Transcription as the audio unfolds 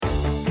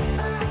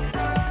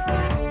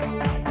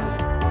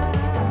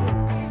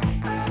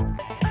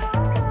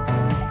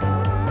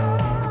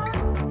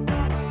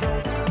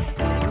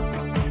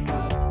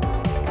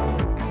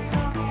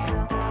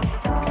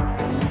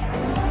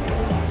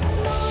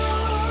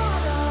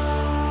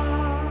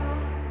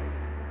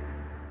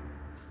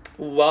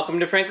Welcome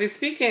to Frankly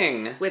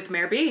Speaking. With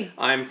Mayor B.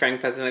 I'm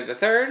Frank Pezzanic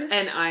III.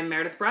 And I'm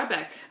Meredith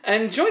Broadbeck.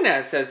 And join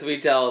us as we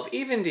delve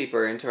even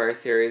deeper into our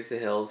series, The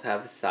Hills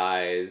Have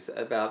Size,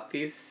 about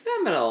the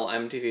seminal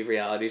MTV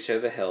reality show,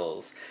 The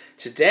Hills.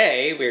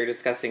 Today, we are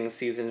discussing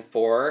Season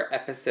 4,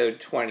 Episode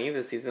 20,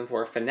 the Season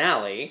 4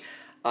 finale,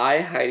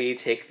 I, Heidi,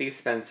 Take Thee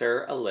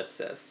Spencer,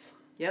 ellipsis.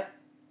 Yep.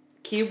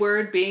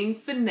 Keyword being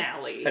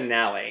finale.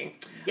 Finale.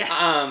 Yes.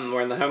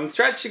 We're in the home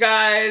stretch, you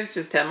guys.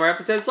 Just 10 more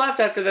episodes left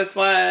after this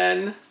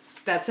one.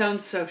 That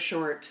sounds so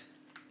short.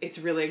 It's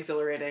really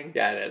exhilarating.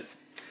 Yeah, it is.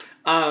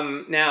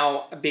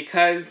 Now,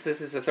 because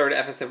this is the third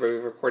episode we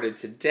recorded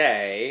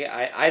today,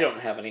 I don't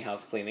have any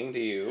house cleaning, do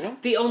you?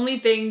 The only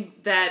thing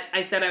that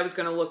I said I was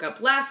going to look up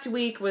last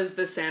week was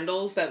the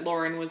sandals that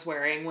Lauren was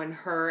wearing when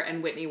her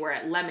and Whitney were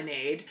at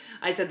Lemonade.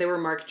 I said they were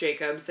Marc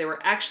Jacobs. They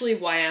were actually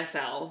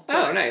YSL.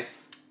 Oh, nice.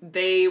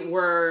 They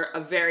were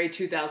a very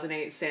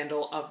 2008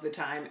 sandal of the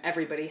time.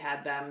 Everybody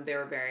had them. They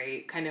were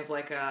very kind of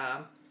like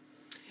a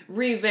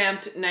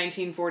revamped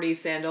 1940s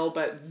sandal,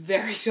 but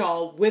very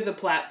tall with a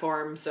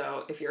platform.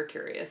 So if you're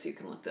curious, you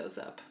can look those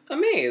up.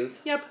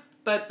 Amaze. Yep.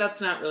 But that's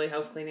not really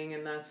house cleaning,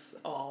 and that's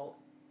all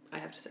I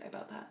have to say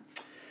about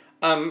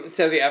that.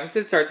 So the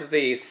episode starts with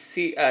a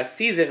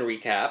season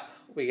recap.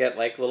 We get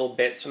like little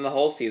bits from the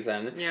whole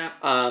season. Yeah.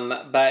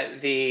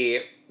 But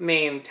the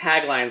main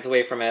taglines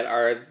away from it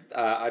are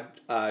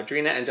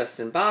Adrena and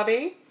Justin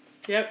Bobby.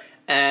 Yep.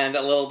 And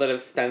a little bit of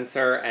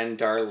Spencer and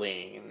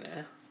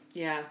Darlene.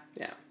 Yeah.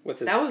 Yeah. With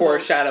this That was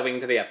foreshadowing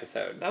to the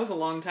episode. That was a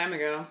long time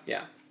ago.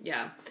 Yeah.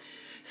 Yeah.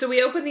 So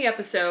we open the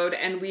episode,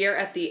 and we are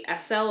at the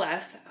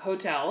SLS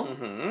Hotel.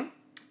 Mm-hmm.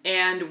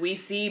 And we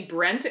see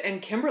Brent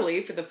and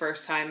Kimberly for the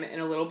first time in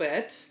a little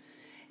bit.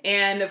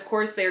 And, of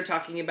course, they're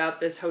talking about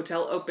this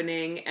hotel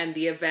opening and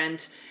the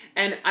event.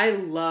 And I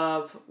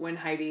love when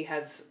Heidi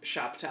has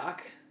shop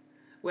talk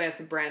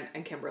with Brent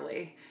and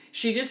Kimberly.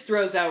 She just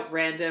throws out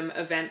random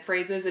event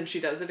phrases, and she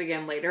does it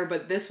again later.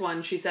 But this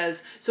one, she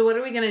says, so what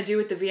are we going to do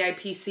with the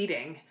VIP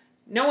seating?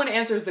 No one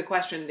answers the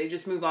question. They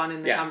just move on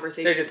in the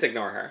conversation. They just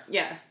ignore her.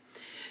 Yeah.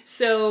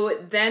 So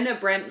then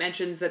Brent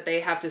mentions that they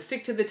have to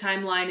stick to the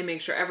timeline and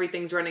make sure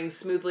everything's running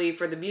smoothly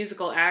for the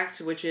musical act,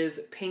 which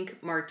is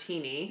Pink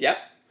Martini. Yep.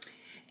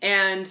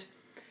 And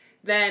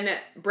then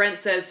Brent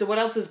says, so what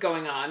else is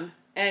going on?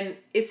 And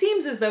it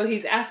seems as though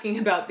he's asking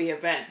about the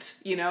event,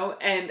 you know?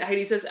 And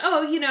Heidi says,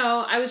 oh,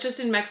 I was just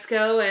in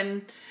Mexico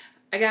and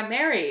I got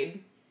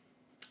married.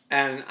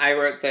 And I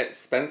wrote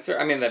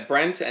that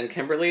Brent and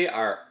Kimberly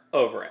are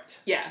over it.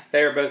 Yeah.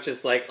 They were both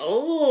just like,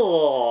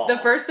 oh. The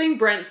first thing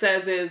Brent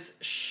says is,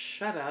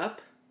 shut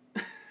up.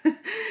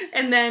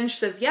 And then she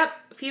says, yep,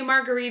 a few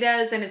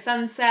margaritas and a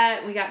sunset,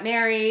 and we got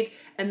married.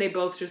 And they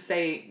both just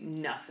say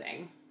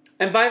nothing.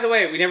 And by the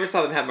way, we never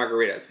saw them have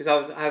margaritas. We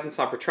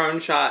saw Patron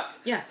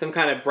shots. Yeah. Some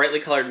kind of brightly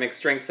colored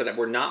mixed drinks that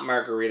were not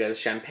margaritas.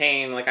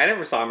 Champagne. Like, I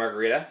never saw a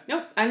margarita.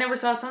 Nope. I never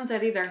saw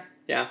sunset either.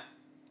 Yeah.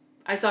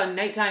 I saw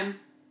nighttime.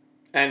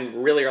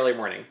 And really early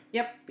morning.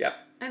 Yep. Yep.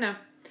 I know.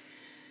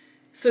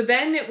 So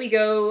then we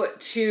go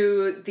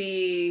to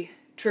the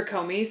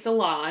Tricomi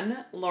salon,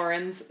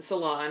 Lauren's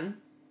salon.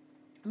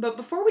 But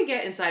before we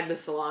get inside the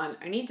salon,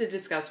 I need to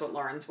discuss what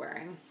Lauren's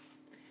wearing.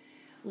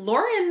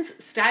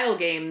 Lauren's style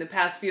game the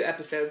past few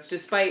episodes,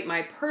 despite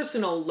my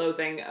personal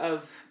loathing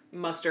of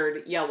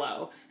mustard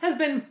yellow, has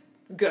been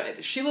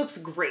good. She looks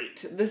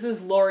great. This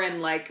is Lauren,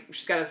 like,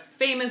 she's got a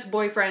famous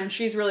boyfriend.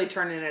 She's really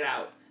turning it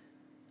out.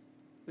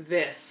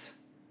 This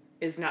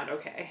is not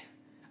okay.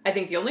 I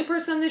think the only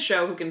person on this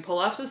show who can pull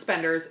off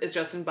suspenders is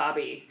Justin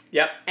Bobby.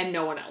 Yep. And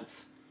no one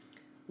else.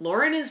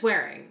 Lauren is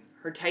wearing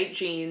her tight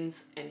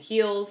jeans and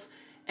heels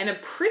and a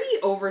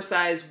pretty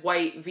oversized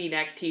white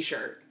V-neck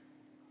t-shirt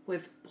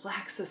with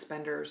black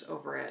suspenders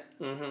over it.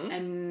 Mm-hmm.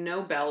 And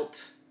no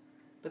belt.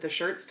 But the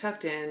shirt's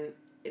tucked in.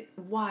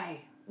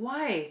 Why?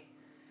 Why?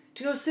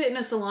 To go sit in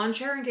a salon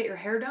chair and get your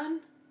hair done?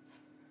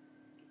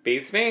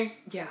 Beats me.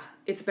 Yeah,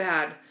 it's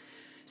bad.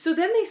 So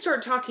then they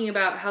start talking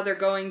about how they're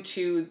going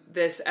to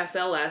this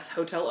SLS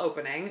hotel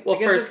opening. Well,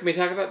 first, can we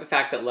talk about the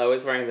fact that Lo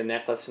is wearing the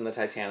necklace from the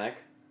Titanic?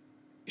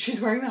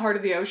 She's wearing the Heart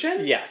of the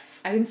Ocean? Yes.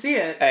 I didn't see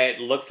it. It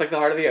looks like the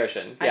Heart of the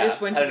Ocean. I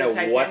just went to the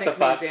Titanic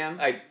Museum.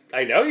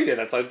 I know you did.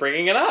 That's why I was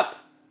bringing it up.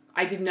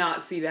 I did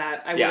not see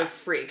that. I would have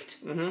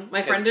freaked. Mm-hmm.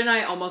 My friend and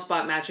I almost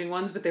bought matching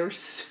ones, but they were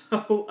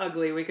so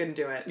ugly we couldn't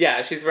do it.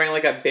 Yeah, she's wearing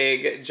like a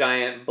big,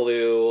 giant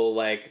blue,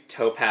 like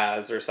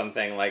topaz or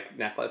something, like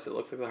necklace that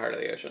looks like the Heart of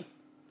the Ocean.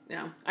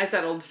 Yeah. I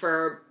settled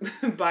for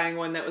buying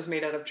one that was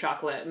made out of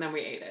chocolate, and then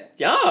we ate it.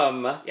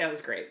 Yum! Yeah, it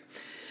was great.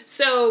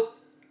 So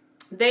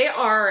they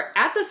are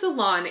at the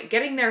salon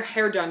getting their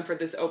hair done for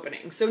this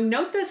opening. So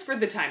note this for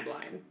the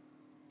timeline.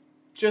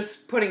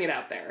 Just putting it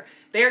out there.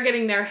 They are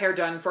getting their hair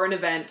done for an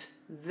event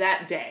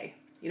that day.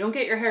 You don't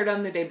get your hair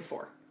done the day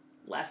before.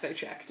 Last I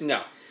checked.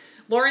 No.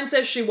 Lauren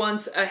says she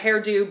wants a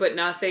hairdo, but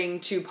nothing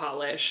too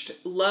polished.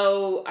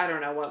 Lo, I don't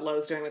know what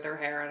Lo's doing with her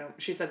hair.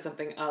 She said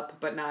something up,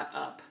 but not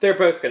up. They're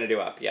both going to do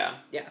up, yeah.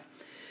 Yeah.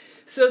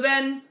 So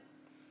then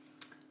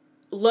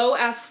Lo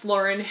asks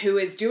Lauren who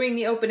is doing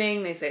the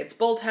opening. They say it's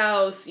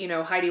Bolthouse. You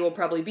know, Heidi will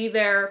probably be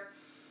there.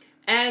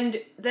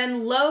 And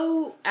then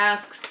Lo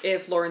asks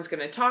if Lauren's going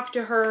to talk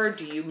to her.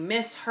 Do you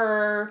miss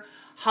her?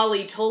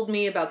 Holly told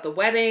me about the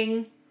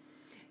wedding.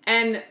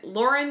 And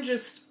Lauren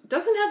just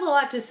doesn't have a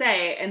lot to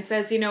say and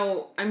says,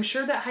 I'm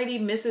sure that Heidi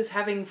misses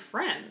having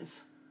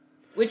friends.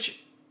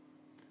 Which...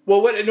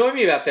 Well, what annoyed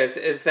me about this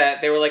is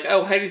that they were like,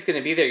 oh, Heidi's going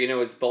to be there.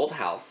 It's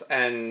Bolthouse.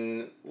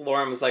 And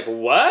Lauren was like,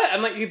 what?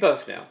 I'm like, you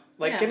both know.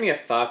 Like, give me a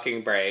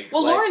fucking break.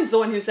 Well, Lauren's the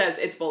one who says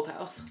it's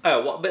Bolthouse.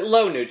 Oh, well, but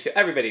Lo knew too.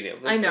 Everybody knew.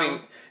 I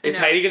know. Is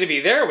Heidi going to be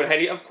there?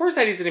 Of course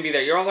Heidi's going to be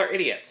there. You all are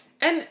idiots.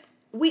 And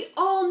we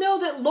all know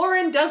that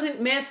Lauren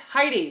doesn't miss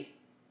Heidi.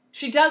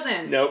 She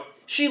doesn't. Nope.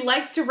 She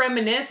likes to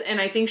reminisce,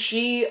 and I think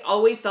she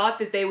always thought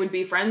that they would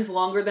be friends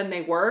longer than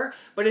they were.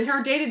 But in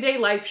her day-to-day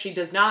life, she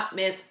does not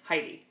miss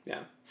Heidi. Yeah.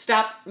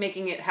 Stop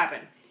making it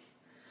happen.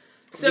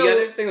 So the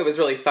other thing that was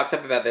really fucked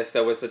up about this,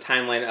 though, was the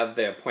timeline of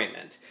the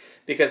appointment.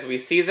 Because we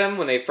see them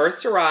when they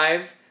first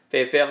arrive,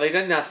 they've barely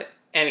done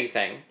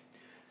anything.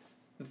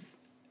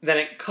 Then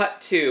it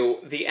cut to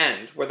the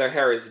end, where their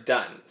hair is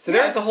done. So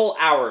there is a whole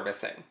hour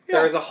missing. Yeah.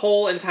 There is a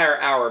whole entire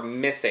hour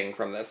missing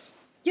from this.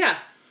 Yeah.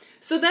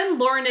 So then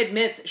Lauren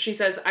admits, she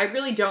says, I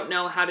really don't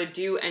know how to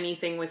do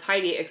anything with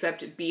Heidi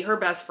except be her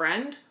best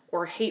friend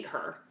or hate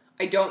her.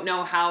 I don't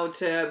know how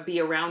to be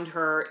around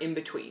her in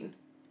between.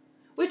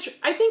 Which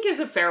I think is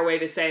a fair way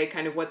to say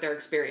kind of what they're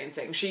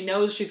experiencing. She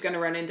knows she's going to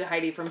run into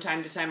Heidi from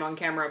time to time on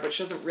camera, but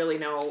she doesn't really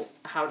know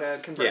how to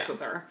converse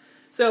with her.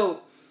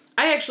 So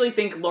I actually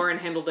think Lauren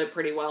handled it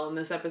pretty well in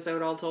this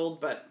episode, all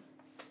told, but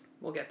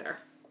we'll get there.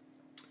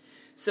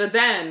 So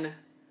then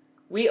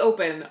we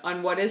open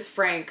on what is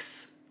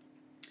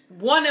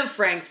one of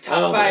Frank's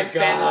top 5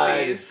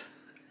 fantasies.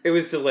 It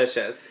was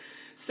delicious.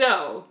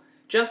 So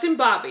Justin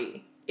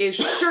Bobby is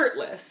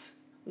shirtless,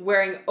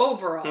 wearing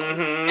overalls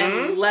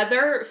and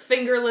leather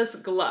fingerless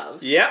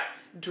gloves. Yep.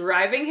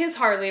 Driving his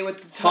Harley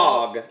with the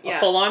hog. A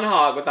full-on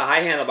hog with the high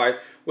handlebars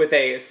with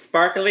a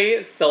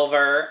sparkly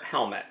silver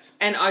helmet.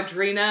 And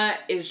Audrina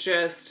is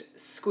just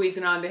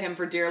squeezing onto him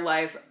for dear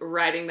life,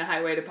 riding the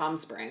highway to Palm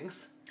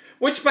Springs.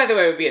 Which, by the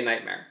way, would be a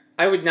nightmare.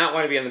 I would not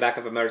want to be on the back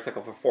of a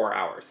motorcycle for 4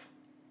 hours.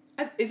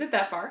 Is it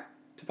that far?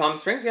 To Palm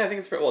Springs? Yeah, I think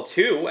it's pretty... Well,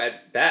 2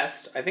 at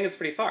best. I think it's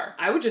pretty far.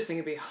 I would just think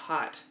it'd be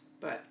hot,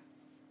 but...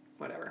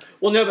 whatever.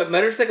 Well, no, but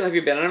motorcycle, have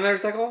you been on a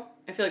motorcycle?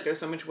 I feel like there's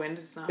so much wind,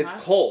 it's not It's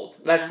hot. cold.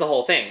 That's the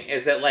whole thing,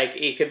 is that, like,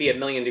 it could be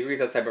 1,000,000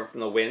 degrees outside, but from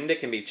the wind, it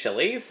can be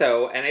chilly,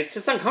 so, and it's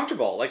just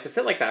uncomfortable, like, to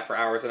sit like that for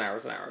hours and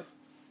hours and hours.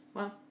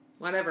 Well,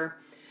 whatever.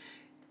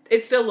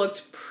 It still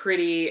looked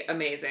pretty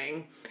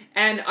amazing.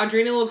 And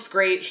Audrina looks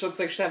great. She looks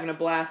like she's having a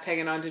blast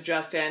hanging on to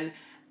Justin.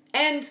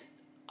 And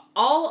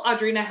all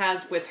Audrina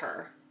has with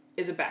her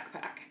is a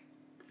backpack.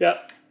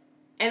 Yep.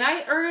 And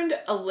I earned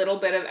a little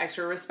bit of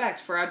extra respect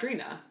for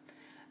Audrina.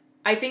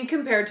 I think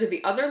compared to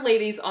the other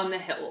ladies on the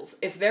hills,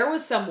 if there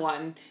was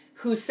someone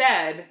who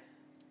said,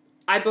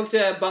 I booked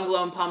a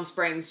bungalow in Palm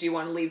Springs, do you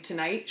want to leave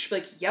tonight? She'd be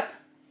like, yep.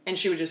 And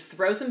she would just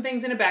throw some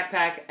things in a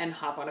backpack and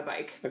hop on a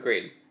bike.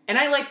 Agreed. And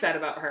I like that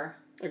about her.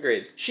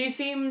 Agreed. She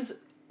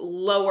seems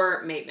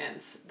lower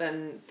maintenance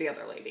than the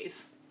other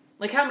ladies.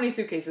 Like, how many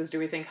suitcases do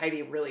we think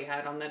Heidi really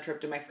had on that trip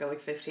to Mexico? Like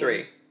 15?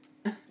 3.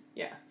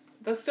 Yeah.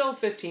 That's still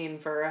 15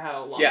 for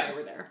how long they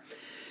were there.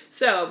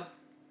 So,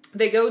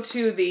 they go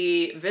to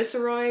the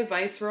Viceroy,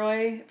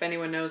 if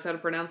anyone knows how to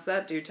pronounce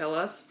that, do tell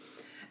us.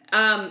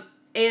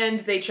 And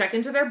they check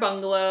into their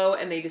bungalow,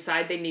 and they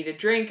decide they need a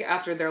drink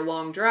after their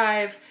long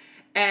drive.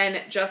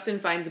 And Justin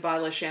finds a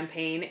bottle of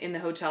champagne in the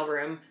hotel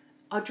room.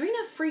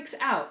 Audrina freaks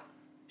out.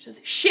 She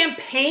says,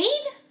 champagne?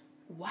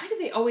 Why do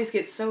they always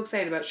get so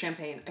excited about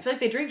champagne? I feel like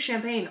they drink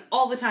champagne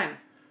all the time.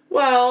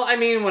 Well, I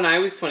mean, when I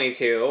was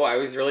 22, I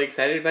was really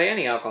excited by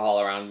any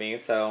alcohol around me,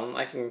 so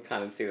I can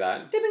kind of see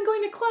that. They've been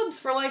going to clubs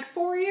for like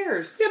 4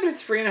 years. Yeah, but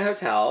it's free in a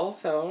hotel,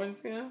 so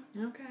it's,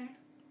 Okay.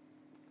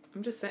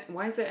 I'm just saying,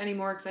 why is it any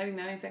more exciting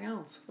than anything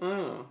else?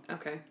 Oh.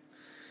 Okay.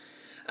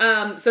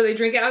 So they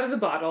drink it out of the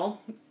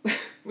bottle,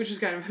 which is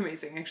kind of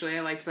amazing, actually.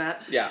 I liked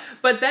that. Yeah.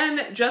 But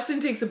then Justin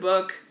takes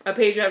a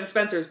page out of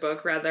Spencer's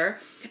book, rather,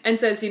 and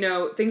says,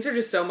 things are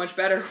just so much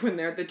better when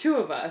they're the two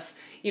of us.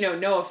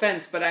 No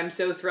offense, but I'm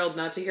so thrilled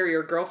not to hear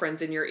your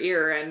girlfriends in your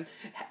ear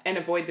and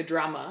avoid the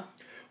drama.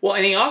 Well,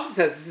 and he also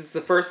says this is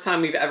the first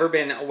time we've ever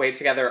been away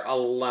together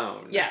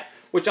alone.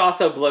 Yes. Which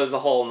also blows a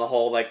hole in the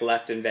whole, like,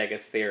 left in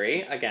Vegas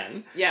theory,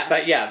 again. Yeah.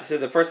 But yeah, so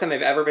the first time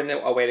they've ever been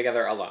away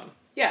together alone.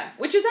 Yeah,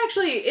 which is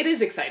actually, it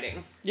is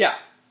exciting. Yeah.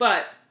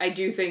 But I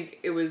do think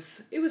it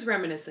was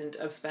reminiscent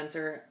of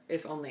Spencer,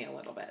 if only a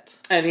little bit.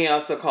 And he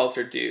also calls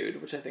her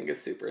dude, which I think is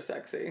super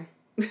sexy.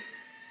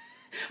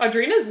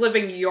 Audrina's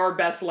living your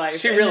best life.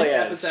 She really is.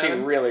 Episode. She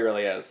really,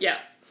 really is. Yeah.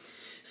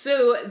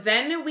 So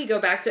then we go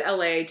back to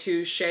LA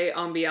to Chez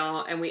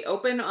Ambiant, and we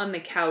open on the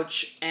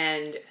couch,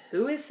 and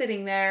who is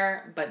sitting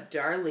there but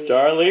Darlene?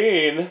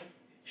 Darlene.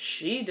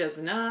 She does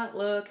not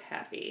look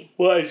happy.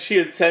 Well, she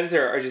and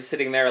Spencer are just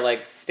sitting there,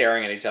 like,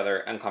 staring at each other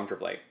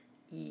uncomfortably.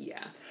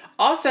 Yeah.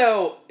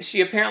 Also,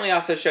 she apparently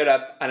also showed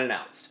up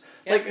unannounced.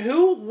 Yep. Like,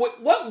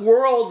 what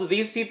world do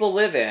these people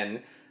live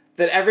in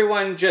that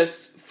everyone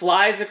just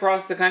flies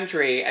across the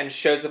country and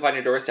shows up on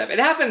your doorstep. It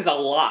happens a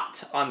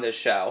lot on this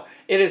show.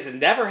 It has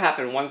never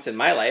happened once in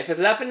my life. Has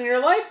it happened in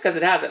your life? Because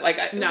it hasn't.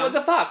 Like, No. what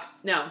the fuck?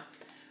 No.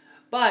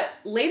 But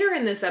later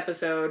in this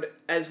episode,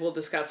 as we'll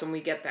discuss when we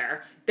get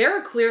there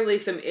are clearly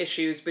some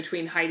issues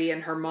between Heidi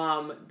and her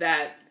mom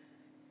that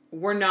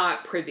we're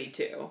not privy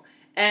to.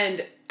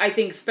 And I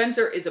think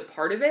Spencer is a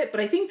part of it,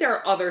 but I think there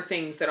are other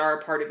things that are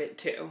a part of it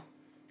too.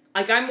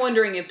 Like, I'm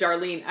wondering if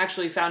Darlene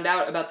actually found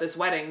out about this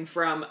wedding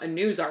from a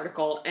news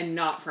article and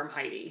not from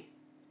Heidi.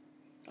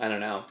 I don't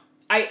know.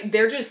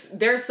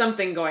 There's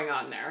something going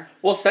on there.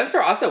 Well,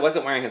 Spencer also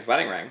wasn't wearing his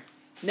wedding ring.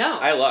 No.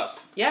 I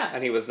looked. Yeah.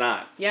 And he was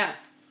not. Yeah.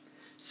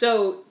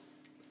 So,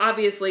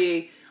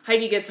 obviously,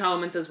 Heidi gets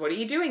home and says, "What are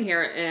you doing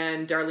here?"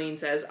 And Darlene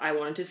says, "I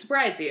wanted to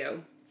surprise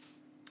you."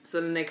 So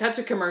then they cut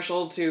to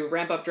commercial to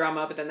ramp up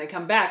drama, but then they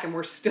come back and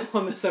we're still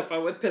on the sofa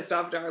with pissed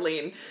off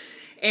Darlene.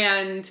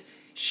 And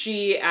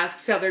she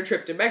asks how their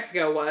trip to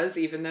Mexico was,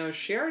 even though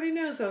she already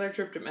knows how their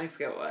trip to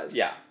Mexico was.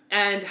 Yeah.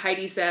 And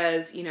Heidi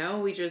says,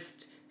 we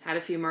just had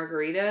a few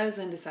margaritas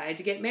and decided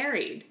to get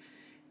married.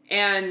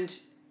 And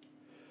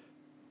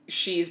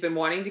she's been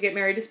wanting to get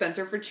married to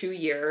Spencer for 2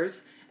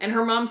 years. And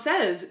her mom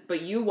says,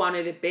 "But you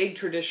wanted a big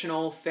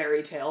traditional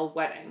fairy tale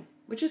wedding,"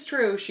 which is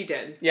true. She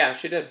did. Yeah,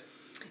 she did.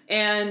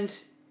 And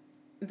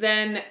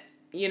then,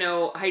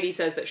 Heidi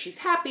says that she's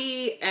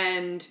happy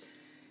and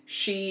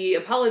she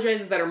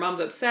apologizes that her mom's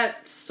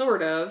upset,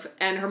 sort of.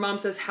 And her mom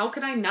says, "How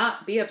can I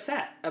not be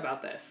upset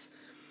about this?"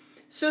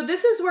 So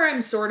this is where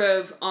I'm sort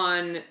of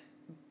on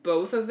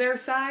both of their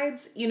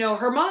sides.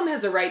 Her mom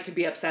has a right to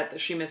be upset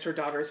that she missed her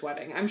daughter's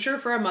wedding. I'm sure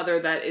for a mother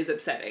that is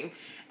upsetting.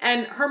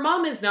 And her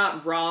mom is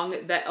not wrong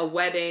that a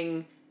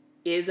wedding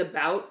is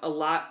about a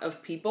lot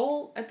of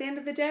people at the end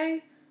of the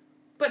day.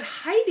 But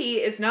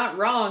Heidi is not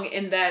wrong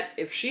in that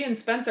if she and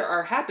Spencer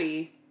are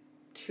happy,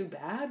 too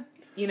bad,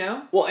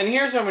 Well, and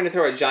here's where I'm going to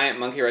throw a giant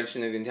monkey wrench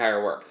into the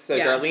entire works. So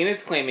Yeah. Darlene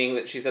is claiming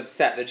that she's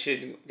upset that she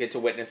didn't get to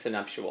witness the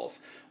nuptials.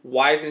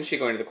 Why isn't she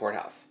going to the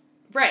courthouse?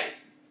 Right.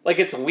 Like,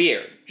 it's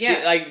weird.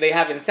 Yeah. They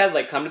haven't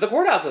said, come to the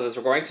courthouse with us.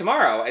 We're going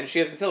tomorrow. And she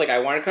hasn't said, I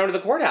want to come to the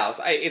courthouse.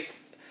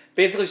 It's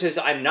basically just,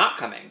 I'm not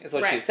coming, is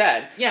what she Right.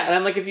 said. Yeah. And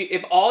I'm like,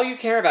 if all you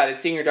care about is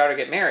seeing your daughter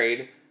get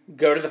married,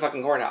 go to the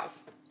fucking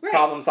courthouse. Right.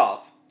 Problem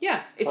solved.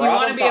 Yeah. If you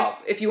Problem want to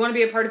solved. if you want to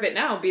be a part of it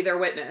now, be their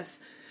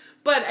witness.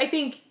 But I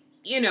think,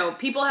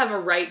 people have a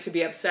right to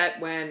be upset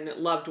when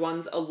loved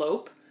ones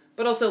elope,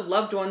 but also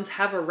loved ones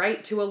have a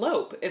right to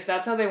elope. If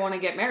that's how they want to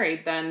get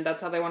married, then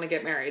that's how they want to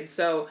get married.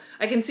 So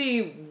I can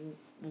see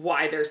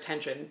why there's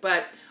tension,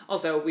 but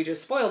also we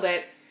just spoiled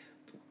it.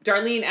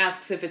 Darlene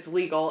asks if it's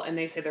legal, and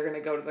they say they're going to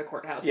go to the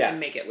courthouse Yes. and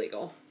make it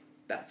legal.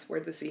 That's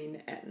where the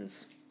scene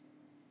ends.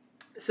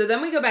 So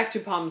then we go back to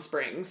Palm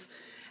Springs,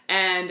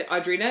 and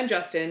Audrina and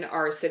Justin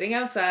are sitting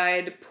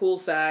outside,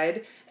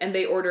 poolside, and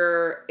they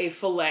order a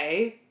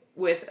filet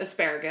with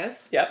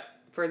asparagus. Yep.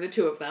 For the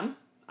two of them,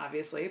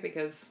 obviously,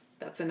 because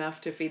that's enough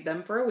to feed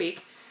them for a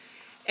week.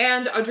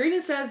 And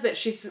Audrina says that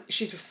she's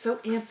so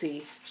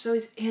antsy. She's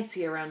always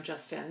antsy around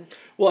Justin.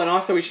 Well, and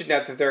also we should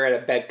note that they're at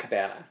a bed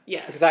cabana.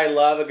 Yes. Because I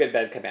love a good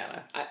bed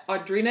cabana.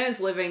 Audrina is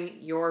living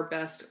your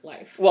best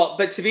life. Well,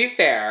 but to be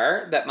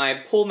fair, that my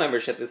pool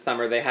membership this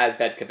summer, they had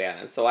bed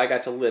cabanas. So I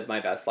got to live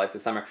my best life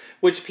this summer.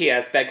 Which,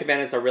 P.S., bed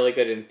cabanas are really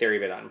good in theory,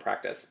 but not in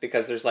practice.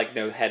 Because there's,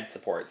 no head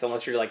support. So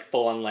unless you're,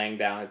 full on laying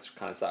down, it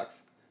kind of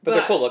sucks. But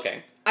they're cool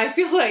looking. I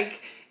feel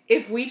like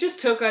if we just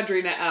took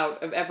Audrina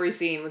out of every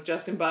scene with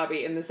Justin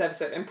Bobby in this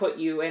episode and put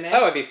you in it...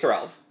 Oh, I'd be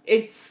thrilled.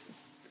 It's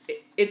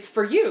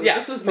for you. Yeah,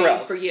 This was thrilled.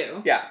 made for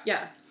you. Yeah.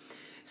 Yeah.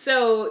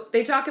 So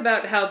they talk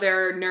about how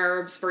their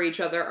nerves for each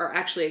other are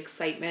actually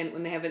excitement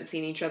when they haven't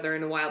seen each other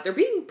in a while. They're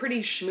being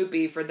pretty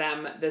schmoopy for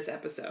them this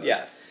episode.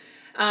 Yes.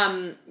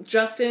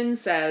 Justin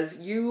says,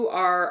 "You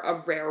are a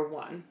rare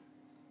one."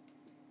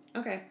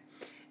 Okay.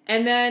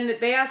 And then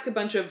they ask a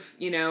bunch of,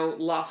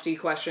 lofty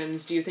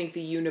questions. Do you think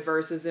the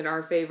universe is in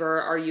our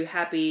favor? Are you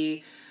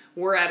happy?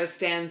 We're at a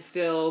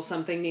standstill.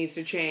 Something needs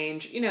to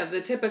change.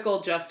 The typical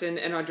Justin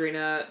and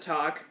Audrina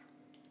talk.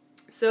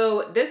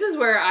 So this is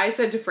where I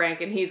said to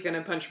Frank, and he's going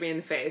to punch me in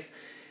the face,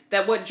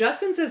 that what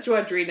Justin says to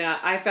Audrina,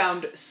 I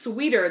found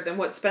sweeter than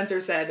what Spencer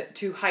said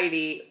to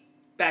Heidi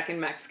back in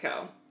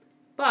Mexico.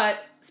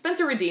 But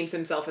Spencer redeems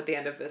himself at the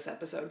end of this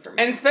episode for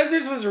me. And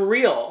Spencer's was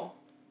real.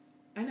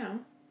 I know.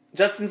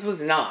 Justin's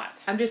was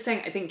not. I'm just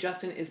saying, I think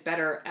Justin is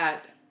better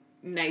at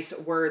nice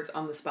words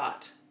on the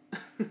spot.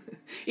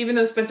 Even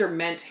though Spencer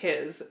meant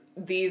his,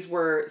 these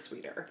were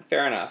sweeter.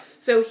 Fair enough.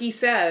 So he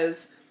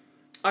says,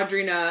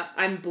 Audrina,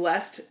 I'm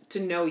blessed to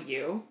know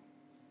you.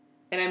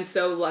 And I'm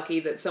so lucky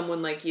that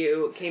someone like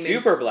you came in.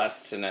 Super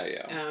blessed to know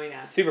you. Oh,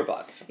 yeah. Super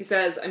blessed. He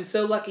says, I'm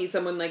so lucky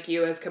someone like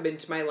you has come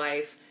into my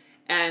life.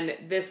 And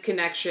this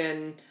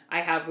connection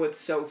I have with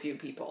so few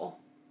people.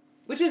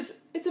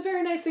 It's a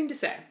very nice thing to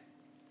say.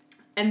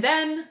 And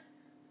then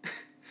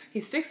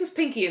he sticks his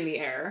pinky in the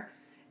air,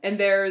 and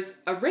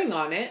there's a ring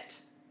on it.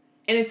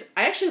 And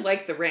I actually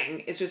like the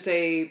ring. It's just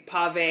a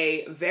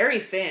pave, very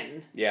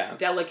thin, Yeah.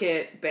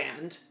 delicate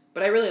band.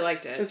 But I really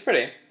liked it. It was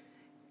pretty.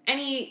 And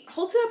he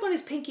holds it up on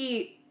his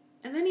pinky,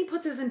 and then he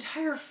puts his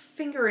entire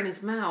finger in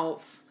his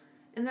mouth,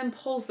 and then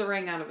pulls the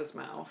ring out of his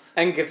mouth.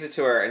 And gives it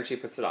to her, and she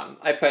puts it on.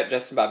 I put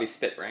Justin Bobby's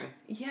spit ring.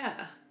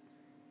 Yeah.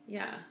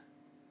 Yeah.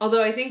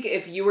 Although I think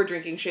if you were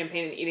drinking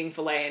champagne and eating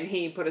filet and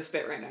he put a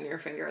spit ring on your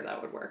finger, that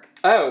would work.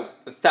 Oh,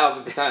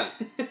 1,000%.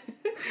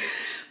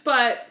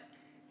 But,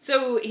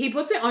 so he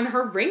puts it on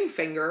her ring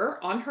finger,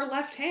 on her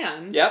left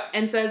hand. Yep.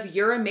 And says,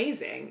 "You're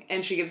amazing."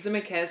 And she gives him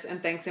a kiss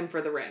and thanks him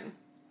for the ring.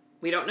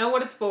 We don't know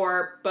what it's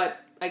for, but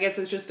I guess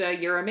it's just a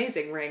 "you're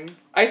amazing" ring.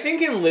 I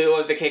think in lieu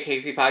of the Kate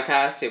Casey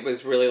podcast, it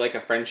was really like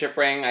a friendship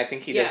ring. I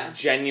think he does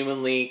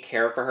genuinely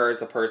care for her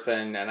as a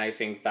person, and I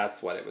think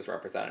that's what it was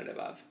representative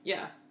of.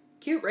 Yeah.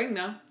 Cute ring,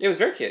 though. It was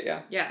very cute,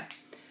 yeah. Yeah.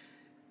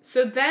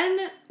 So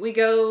then we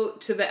go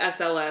to the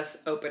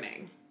SLS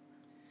opening.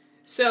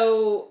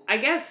 So I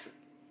guess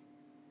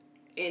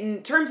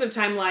in terms of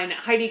timeline,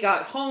 Heidi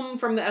got home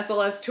from the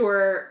SLS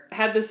tour,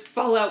 had this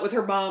fallout with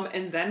her mom,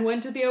 and then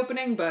went to the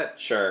opening, but...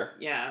 Sure.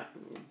 Yeah,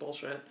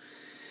 bullshit.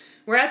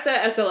 We're at the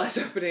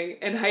SLS opening,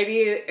 and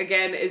Heidi,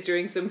 again, is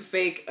doing some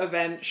fake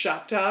event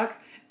shop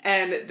talk.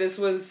 And this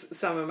was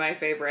some of my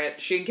favorite.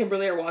 She and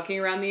Kimberly are walking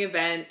around the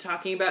event,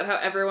 talking about how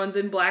everyone's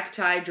in black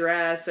tie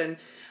dress, and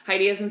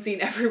Heidi hasn't seen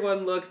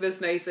everyone look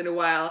this nice in a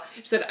while.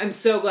 She said, "I'm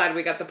so glad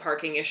we got the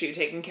parking issue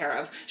taken care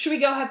of. Should we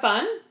go have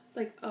fun?"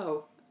 Like,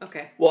 oh,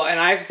 okay. Well, and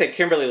I have to say,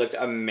 Kimberly looked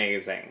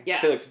amazing. Yeah.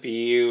 She looked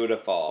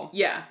beautiful.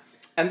 Yeah.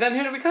 And then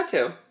who did we cut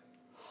to?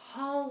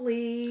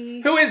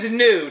 Holly. Who is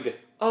nude.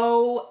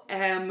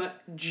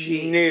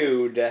 OMG.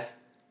 Nude.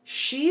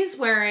 She's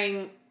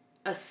wearing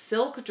a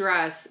silk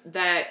dress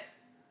that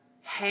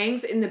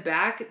hangs in the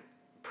back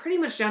pretty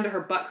much down to her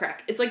butt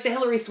crack. It's like the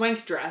Hilary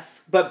Swank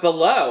dress. But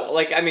below,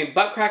 like, I mean,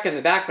 butt crack in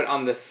the back, but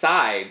on the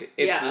side,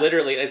 it's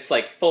literally, it's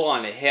like full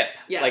on a hip.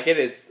 Yeah. Like, it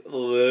is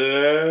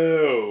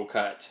low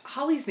cut.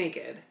 Holly's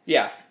naked.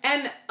 Yeah.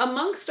 And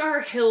amongst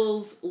our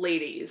Hills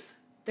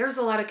ladies, there's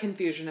a lot of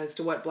confusion as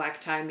to what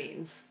black tie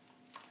means.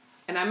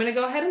 And I'm going to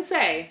go ahead and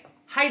say,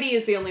 Heidi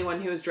is the only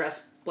one who is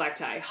dressed black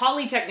tie.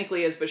 Holly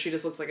technically is, but she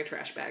just looks like a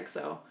trash bag,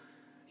 so...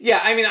 Yeah,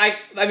 I mean,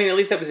 at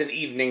least that was an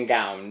evening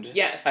gown.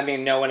 Yes. I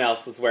mean, no one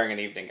else was wearing an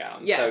evening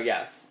gown. Yes. So,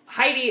 yes.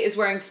 Heidi is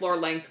wearing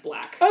floor-length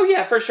black. Oh,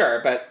 yeah, for sure.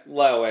 But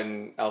Lo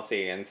and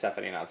Elsie and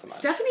Stephanie, not so much.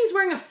 Stephanie's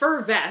wearing a fur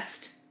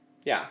vest.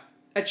 Yeah.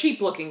 A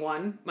cheap-looking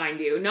one,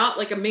 mind you. Not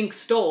like a mink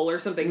stole or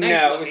something nice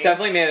No, looking. it was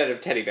definitely made out of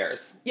teddy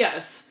bears.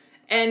 Yes.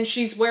 And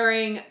she's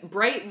wearing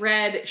bright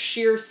red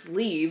sheer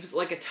sleeves,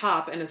 like a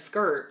top and a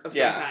skirt of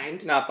some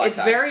kind. Not black It's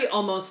tie. very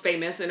Almost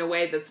Famous in a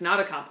way that's not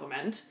a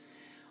compliment.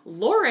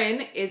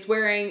 Lauren is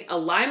wearing a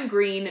lime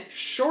green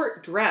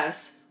short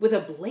dress with a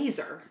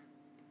blazer.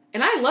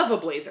 And I love a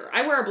blazer.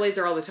 I wear a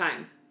blazer all the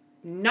time.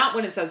 Not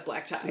when it says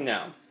black tie.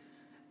 No.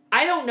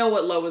 I don't know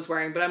what Lo was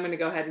wearing, but I'm going to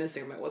go ahead and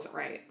assume it wasn't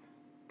right.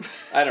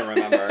 I don't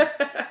remember.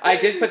 I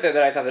did put that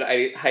I thought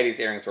that Heidi's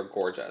earrings were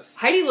gorgeous.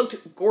 Heidi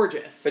looked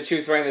gorgeous. But she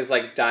was wearing those,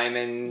 like,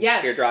 diamond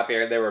teardrop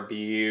ear. They were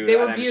beautiful. They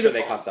were and I'm beautiful.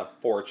 sure they cost a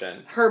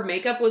fortune. Her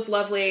makeup was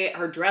lovely.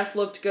 Her dress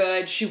looked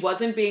good. She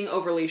wasn't being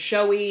overly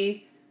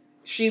showy.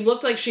 She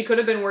looked like she could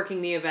have been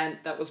working the event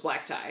that was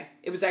black tie.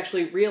 It was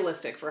actually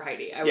realistic for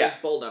Heidi. I was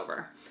bowled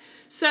over.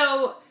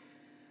 So,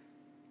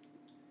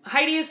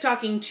 Heidi is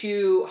talking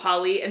to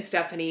Holly and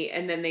Stephanie,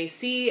 and then they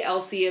see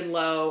Elsie and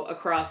Lo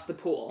across the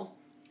pool.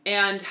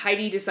 And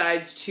Heidi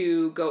decides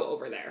to go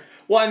over there.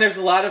 Well, and there's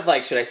a lot of,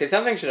 like, should I say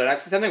something? Should I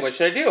not say something? What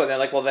should I do? And they're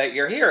like, well, that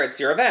you're here. It's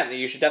your event.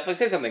 You should definitely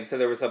say something. So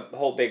there was a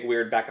whole big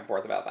weird back and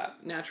forth about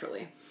that.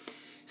 Naturally.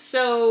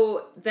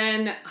 So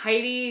then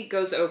Heidi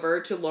goes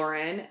over to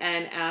Lauren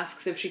and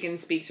asks if she can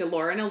speak to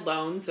Lauren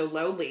alone, so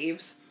Lo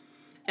leaves.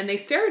 And they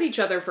stare at each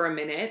other for a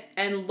minute,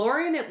 and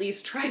Lauren at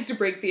least tries to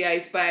break the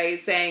ice by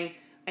saying,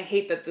 "I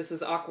hate that this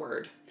is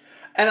awkward."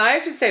 And I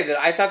have to say that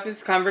I thought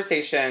this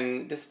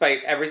conversation,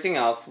 despite everything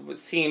else,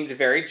 seemed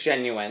very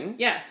genuine.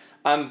 Yes.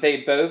 They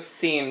both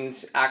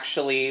seemed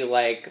actually,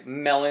 like,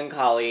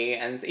 melancholy,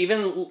 and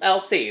even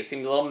Elsie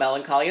seemed a little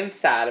melancholy and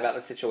sad about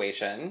the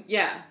situation.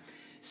 Yeah.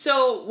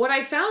 So what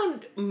I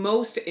found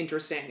most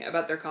interesting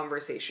about their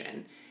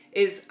conversation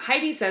is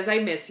Heidi says, "I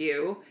miss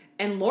you,"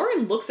 and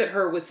Lauren looks at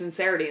her with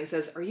sincerity and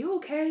says, "Are you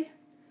okay?"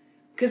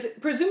 Because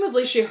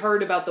presumably she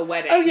heard about the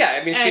wedding. Oh, yeah.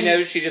 I mean, she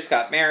knows she just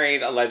got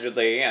married,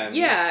 allegedly. And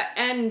yeah,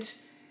 and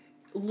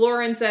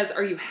Lauren says,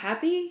 "Are you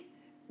happy?"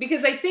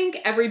 Because I think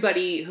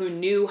everybody who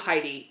knew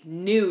Heidi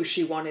knew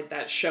she wanted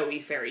that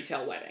showy fairy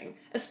tale wedding.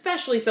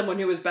 Especially someone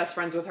who was best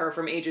friends with her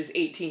from ages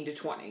 18 to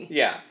 20.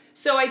 Yeah.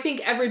 So I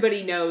think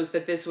everybody knows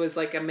that this was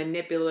like a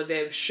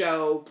manipulative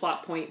show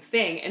plot point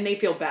thing, and they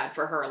feel bad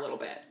for her a little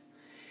bit.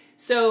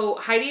 So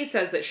Heidi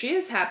says that she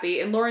is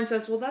happy, and Lauren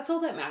says, "Well, that's all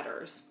that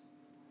matters."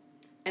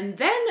 And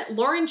then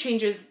Lauren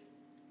changes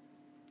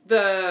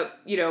the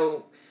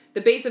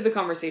base of the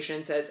conversation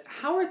and says,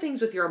 "How are things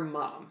with your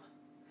mom?"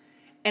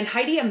 And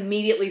Heidi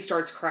immediately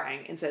starts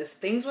crying and says,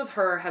 "Things with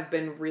her have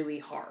been really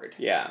hard."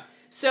 Yeah.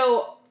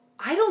 So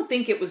I don't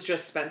think it was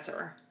just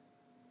Spencer.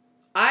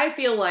 I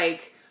feel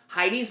like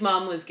Heidi's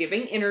mom was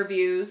giving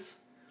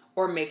interviews,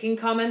 or making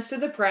comments to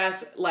the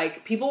press.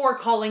 Like, people were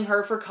calling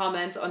her for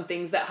comments on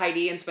things that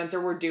Heidi and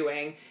Spencer were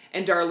doing,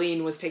 and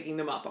Darlene was taking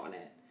them up on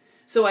it.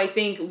 So I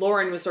think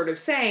Lauren was sort of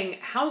saying,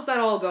 how's that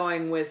all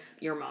going with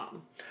your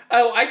mom?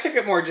 Oh, I took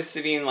it more just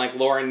to mean, like,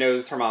 Lauren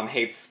knows her mom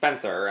hates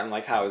Spencer, and,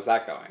 like, how is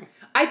that going?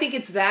 I think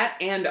it's that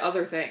and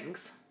other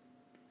things.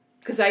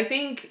 Because I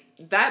think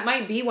that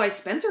might be why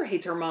Spencer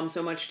hates her mom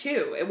so much,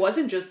 too. It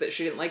wasn't just that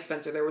she didn't like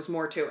Spencer. There was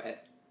more to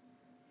it.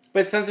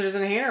 But Spencer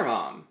doesn't hate her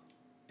mom.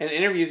 In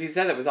interviews, he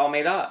said it was all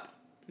made up.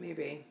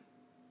 Maybe.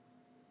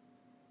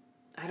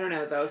 I don't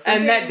know, though.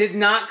 And that did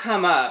not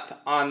come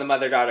up on the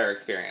mother-daughter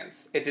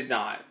experience. It did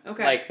not.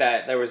 Okay. Like,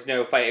 that there was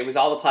no fight. It was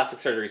all the plastic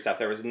surgery stuff.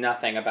 There was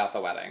nothing about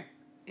the wedding.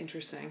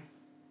 Interesting.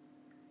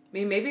 I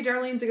mean, maybe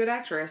Darlene's a good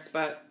actress,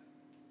 but...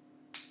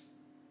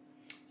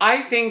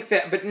 I think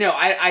that, but no,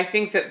 I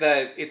think that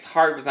it's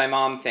hard with my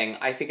mom thing.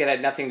 I think it had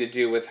nothing to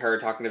do with her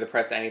talking to the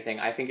press or anything.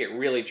 I think it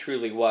really,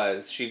 truly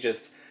was. She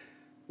just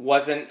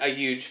wasn't a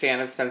huge fan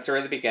of Spencer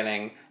in the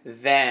beginning,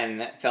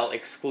 then felt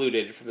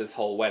excluded from this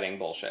whole wedding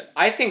bullshit.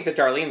 I think that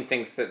Darlene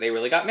thinks that they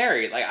really got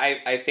married. Like,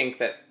 I think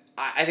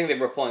they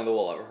were pulling the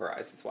wool over her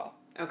eyes as well.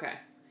 Okay.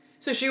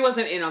 So she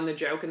wasn't in on the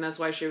joke, and that's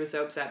why she was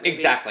so upset. Maybe.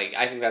 Exactly.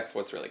 I think that's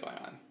what's really going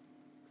on.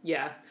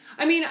 Yeah.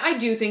 I mean, I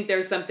do think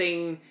there's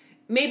something...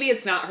 Maybe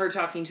it's not her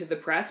talking to the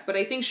press, but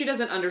I think she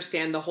doesn't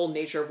understand the whole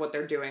nature of what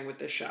they're doing with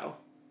this show.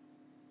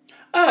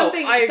 Oh,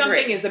 I agree.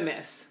 Something is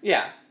amiss.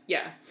 Yeah.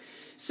 Yeah.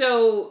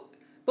 So,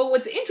 but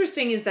what's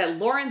interesting is that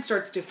Lauren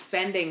starts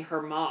defending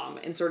her mom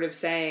and sort of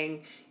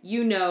saying,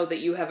 you know that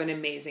you have an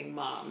amazing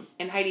mom.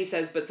 And Heidi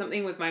says, but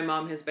something with my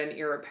mom has been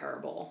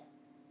irreparable.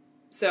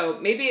 So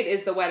maybe it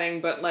is the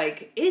wedding, but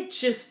like, it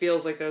just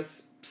feels like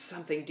there's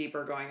something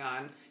deeper going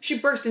on. She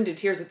burst into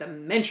tears at the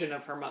mention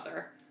of her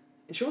mother.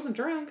 And she wasn't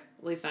drunk,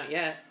 at least not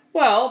yet.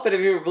 Well, but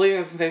if you were believing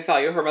this in face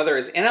value, her mother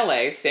is in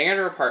LA, staying at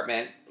her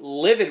apartment,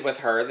 livid with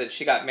her that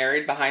she got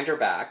married behind her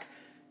back,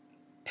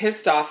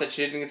 pissed off that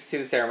she didn't get to see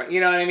the ceremony. You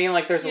know what I mean?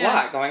 Like, there's a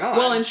lot going on.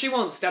 Well, and she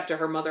won't step to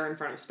her mother in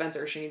front of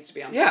Spencer. She needs to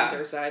be on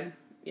Spencer's side.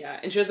 Yeah,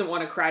 and she doesn't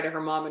want to cry to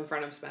her mom in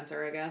front of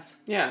Spencer, I guess.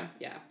 Yeah.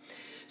 Yeah.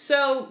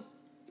 So,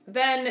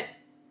 then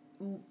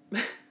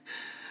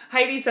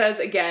Heidi says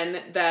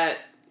again that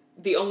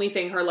the only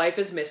thing her life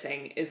is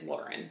missing is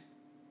Lauren.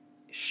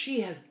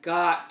 She has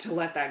got to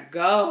let that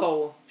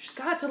go. She's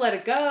got to let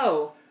it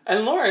go.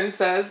 And Lauren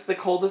says the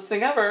coldest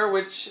thing ever,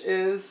 which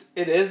is,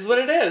 it is what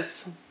it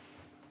is.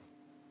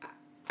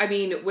 I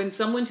mean, when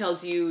someone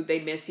tells you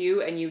they miss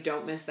you and you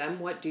don't miss them,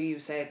 what do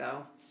you say,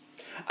 though?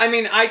 I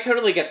mean, I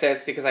totally get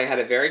this because I had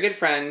a very good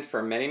friend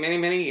for many, many,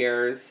 many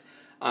years.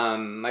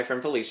 My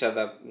friend Felicia,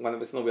 the one that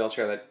was in the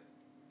wheelchair that...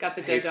 Got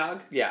the dead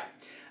dog? Yeah.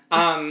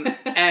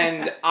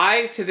 And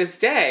I, to this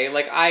day,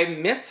 like, I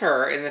miss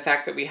her in the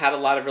fact that we had a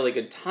lot of really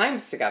good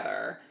times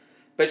together,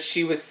 but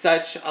she was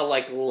such a,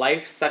 like,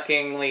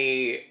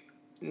 life-suckingly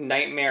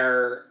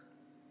nightmare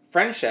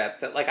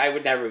friendship that, like, I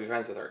would never be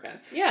friends with her again.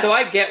 Yeah. So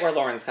I get where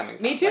Lauren's coming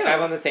from. Me too. Like,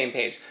 I'm on the same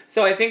page.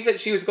 So I think that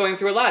she was going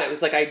through a lot. It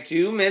was like, I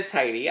do miss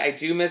Heidi, I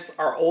do miss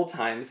our old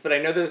times, but I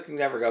know those can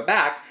never go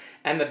back,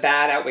 and the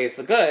bad outweighs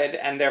the good,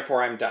 and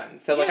therefore I'm done.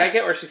 So, like, I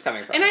get where she's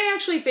coming from. And I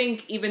actually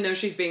think, even though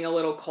she's being a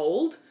little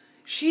cold...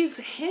 She's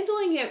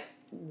handling it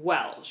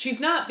well. She's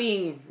not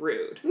being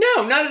rude.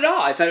 No, not at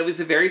all. I thought it was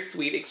a very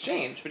sweet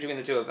exchange between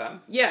the two of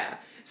them. Yeah.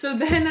 So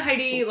then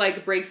Heidi,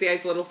 like, breaks the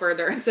ice a little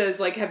further and says,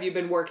 like, have you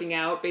been working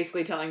out?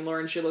 Basically telling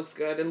Lauren she looks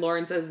good. And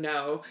Lauren says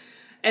no.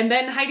 And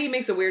then Heidi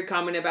makes a weird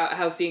comment about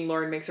how seeing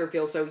Lauren makes her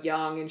feel so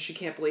young and she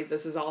can't believe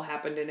this has all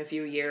happened in a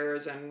few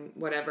years and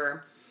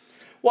whatever.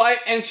 Well,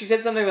 and she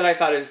said something that I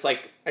thought is,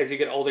 like, as you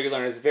get older, you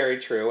learn is very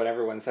true, and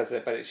everyone says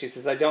it, but she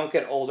says, I don't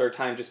get older,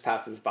 time just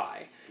passes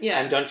by. Yeah.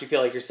 And don't you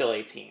feel like you're still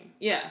 18?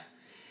 Yeah.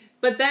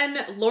 But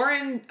then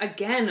Lauren,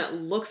 again,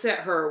 looks at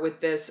her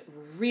with this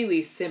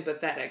really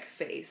sympathetic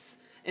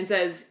face and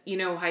says, you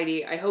know,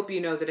 Heidi, I hope you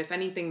know that if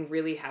anything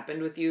really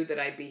happened with you, that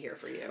I'd be here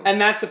for you.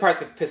 And that's the part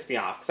that pissed me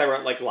off, because I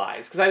wrote, like,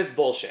 lies. Because that is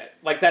bullshit.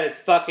 Like, that is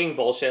fucking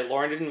bullshit.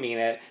 Lauren didn't mean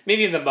it.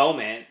 Maybe in the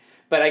moment...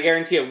 But I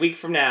guarantee a week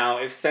from now,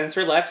 if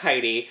Spencer left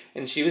Heidi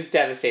and she was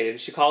devastated,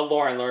 she called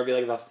Lauren would be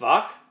like, the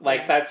fuck?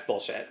 Like, that's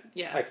bullshit.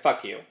 Yeah. Like,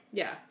 fuck you.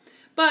 Yeah.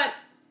 But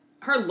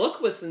her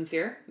look was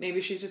sincere. Maybe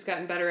she's just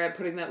gotten better at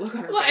putting that look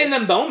on her face. In the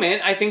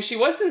moment, I think she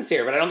was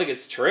sincere, but I don't think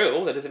it's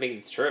true. That doesn't mean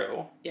it's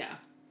true. Yeah.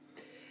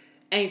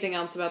 Anything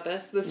else about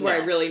this? This is where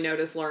I really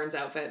noticed Lauren's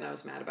outfit and I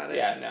was mad about it.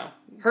 Yeah, no.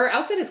 Her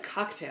outfit is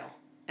cocktail,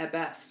 at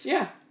best.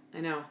 Yeah. I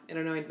know. It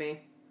annoyed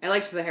me. I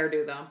liked the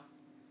hairdo, though.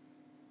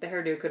 The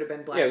hairdo could have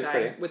been black tie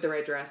pretty. with the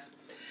right dress.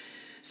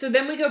 So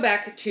then we go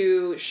back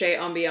to Chez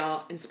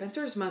Ambiant, and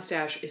Spencer's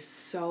mustache is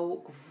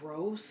so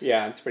gross.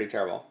 Yeah, it's pretty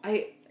terrible.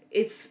 I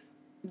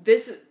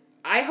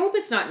hope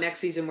it's not next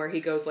season where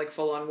he goes like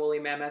full on woolly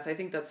mammoth. I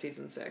think that's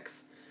season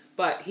 6.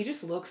 But he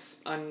just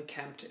looks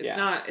unkempt. It's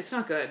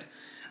not good.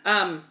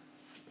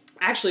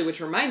 Actually,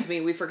 which reminds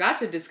me, we forgot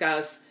to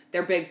discuss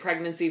their big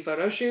pregnancy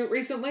photo shoot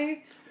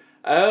recently.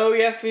 Oh,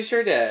 yes, we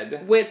sure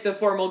did. With the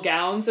formal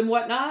gowns and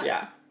whatnot.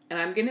 Yeah. And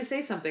I'm going to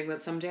say something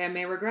that someday I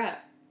may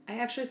regret. I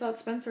actually thought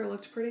Spencer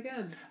looked pretty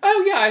good.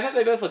 Oh, yeah, I thought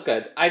they both looked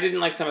good. I didn't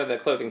like some of the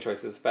clothing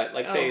choices, but,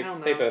 like, hell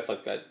no. they both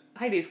look good.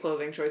 Heidi's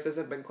clothing choices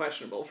have been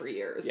questionable for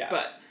years. Yeah.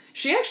 But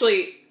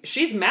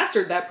she's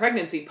mastered that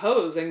pregnancy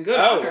pose and good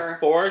on her.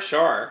 For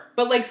sure.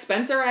 But, like,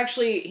 Spencer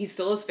actually, he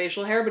still has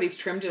facial hair, but he's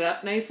trimmed it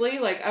up nicely.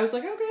 Like, I was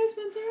like, okay,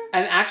 Spencer.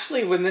 And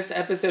actually, when this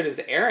episode is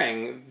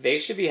airing, they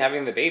should be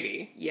having the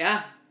baby.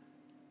 Yeah.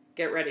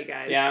 Get ready,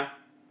 guys. Yeah.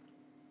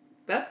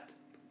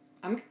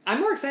 I'm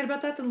more excited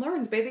about that than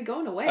Lauren's baby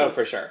going away. Oh,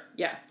 for sure.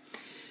 Yeah.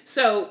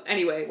 So,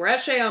 anyway, we're at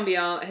Chez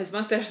Ambiant. His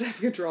mustache is out of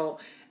control.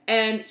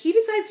 And he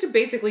decides to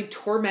basically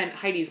torment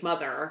Heidi's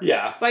mother.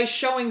 Yeah. By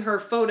showing her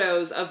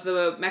photos of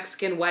the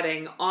Mexican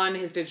wedding on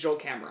his digital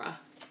camera.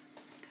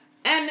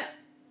 And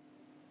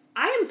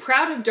I am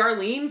proud of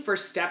Darlene for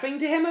stepping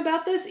to him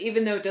about this,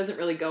 even though it doesn't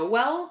really go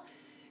well.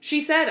 She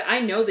said,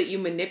 I know that you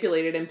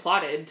manipulated and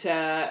plotted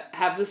to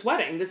have this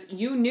wedding.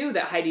 You knew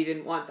that Heidi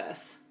didn't want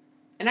this.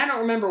 And I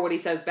don't remember what he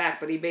says back,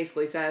 but he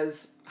basically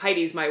says,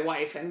 Heidi's my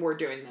wife and we're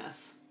doing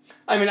this.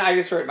 I mean, I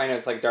just wrote in my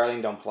notes, like,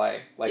 Darlene, don't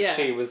play. Like,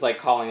 she was, like,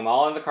 calling them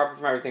all on the carpet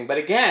from everything. But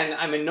again,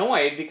 I'm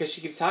annoyed because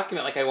she keeps talking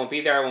about, like, I won't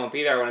be there, I want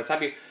to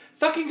stop you.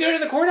 Fucking go to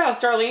the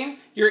courthouse, Darlene.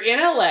 You're in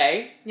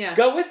LA. Yeah.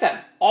 Go with them.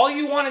 All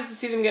you want is to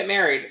see them get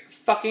married.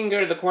 Fucking go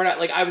to the courthouse.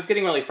 Like, I was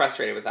getting really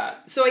frustrated with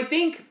that. So I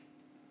think,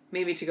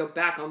 maybe to go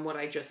back on what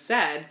I just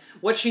said,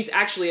 what she's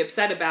actually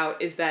upset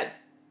about is that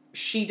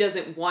she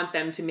doesn't want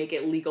them to make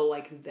it legal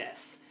like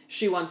this.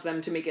 She wants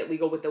them to make it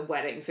legal with the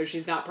wedding, so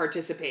she's not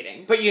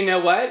participating. But you know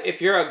what?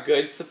 If you're a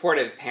good,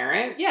 supportive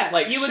parent,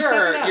 like, you would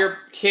set it up. Your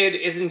kid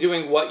isn't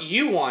doing what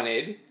you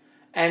wanted,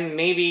 and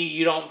maybe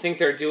you don't think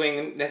they're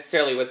doing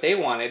necessarily what they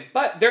wanted,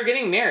 but they're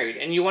getting married,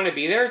 and you want to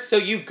be there, so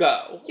you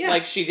go. Yeah.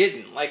 Like, she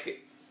didn't.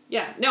 Like...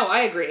 Yeah, no,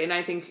 I agree, and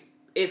I think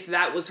if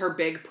that was her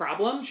big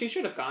problem, she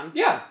should have gone.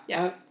 Yeah.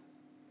 Yeah.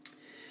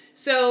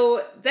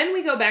 So then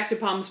we go back to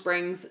Palm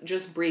Springs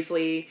just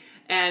briefly,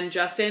 and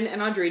Justin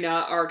and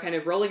Audrina are kind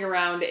of rolling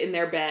around in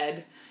their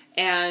bed,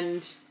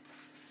 and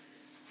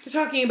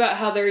they're talking about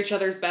how they're each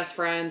other's best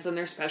friends, and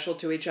they're special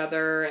to each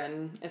other,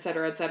 and et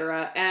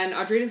cetera, and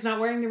Audrina's not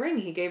wearing the ring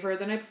he gave her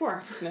the night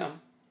before. No.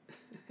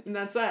 And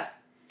that's that.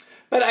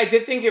 But I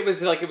did think it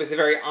was a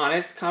very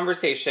honest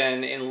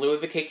conversation in lieu of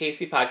the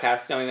KKC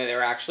podcast, knowing that they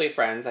were actually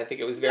friends. I think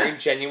it was very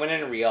genuine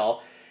and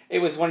real. It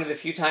was one of the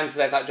few times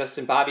that I thought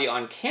Justin Bobby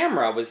on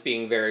camera was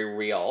being very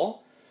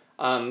real.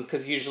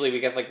 Because usually we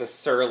get, like, the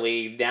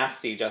surly,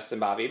 nasty Justin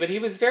Bobby. But he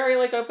was very,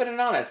 like, open and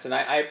honest. And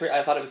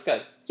I thought it was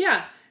good.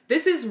 Yeah.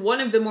 This is one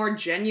of the more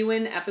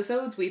genuine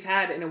episodes we've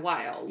had in a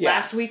while. Yeah.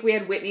 Last week we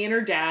had Whitney and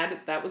her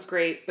dad. That was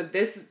great. But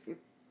this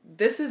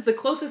is the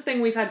closest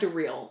thing we've had to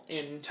real.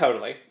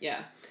 Totally.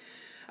 Yeah.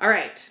 All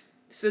right.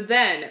 So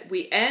then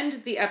we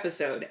end the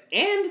episode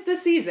and the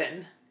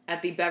season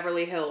at the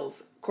Beverly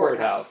Hills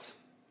courthouse.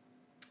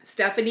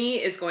 Stephanie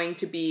is going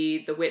to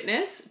be the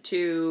witness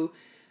to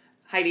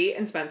Heidi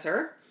and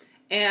Spencer.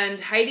 And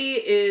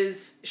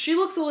she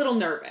looks a little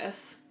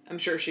nervous. I'm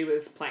sure she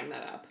was playing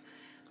that up.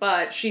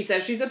 But she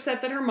says she's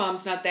upset that her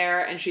mom's not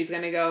there and she's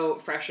going to go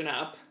freshen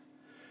up.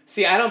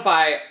 See, I don't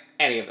buy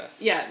any of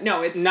this. Yeah,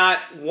 no, it's... Not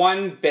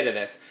one bit of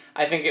this.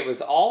 I think it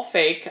was all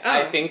fake. Oh.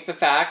 I think the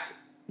fact...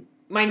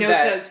 My note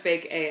says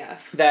fake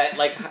AF. That,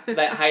 like,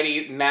 that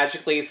Heidi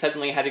magically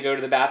suddenly had to go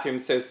to the bathroom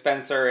so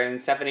Spencer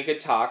and Stephanie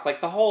could talk. Like,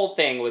 the whole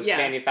thing was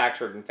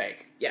manufactured and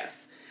fake.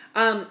 Yes.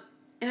 And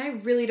I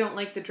really don't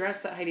like the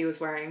dress that Heidi was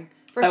wearing.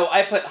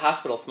 I put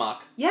hospital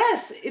smock.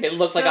 Yes. It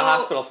looked like a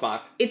hospital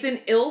smock. It's an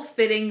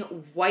ill-fitting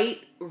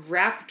white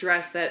wrap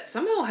dress that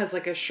somehow has,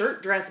 like, a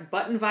shirt dress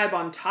button vibe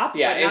on top,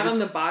 but not on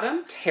the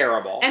bottom.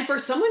 Terrible. And for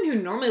someone who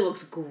normally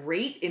looks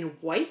great in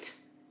white,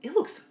 it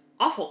looks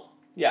awful.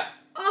 Yeah.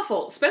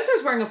 Awful.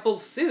 Spencer's wearing a full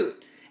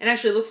suit and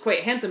actually looks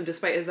quite handsome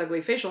despite his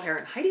ugly facial hair,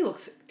 and Heidi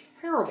looks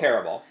terrible.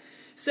 Terrible.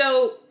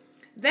 So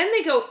then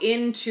they go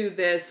into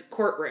this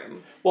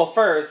courtroom. Well,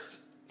 first,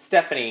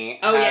 Stephanie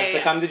has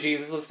to come to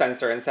Jesus with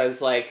Spencer and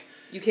says, like,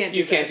 you can't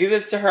do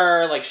this to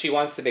her. Like, she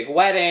wants the big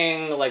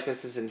wedding. Like,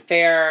 this isn't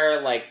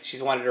fair. Like,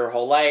 she's wanted her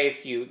whole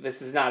life.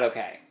 This is not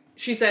okay.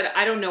 She said,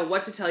 I don't know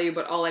what to tell you,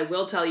 but all I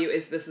will tell you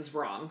is this is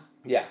wrong.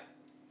 Yeah.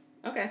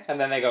 Okay. And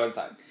then they go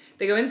inside.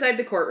 They go inside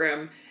the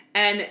courtroom,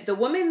 and the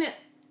woman...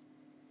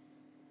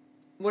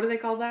 What do they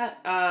call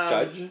that?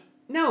 Judge?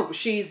 No,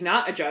 she's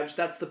not a judge.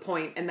 That's the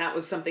point. And that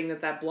was something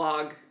that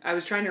blog... I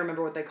was trying to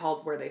remember what they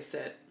called where they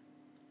sit.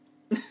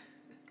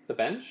 The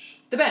bench?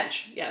 The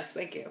bench. Yes,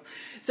 thank you.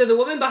 So the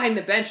woman behind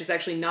the bench is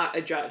actually not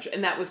a judge.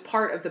 And that was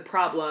part of the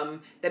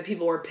problem that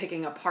people were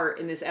picking apart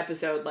in this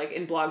episode, like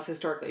in blogs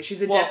historically.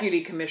 She's a deputy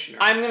commissioner.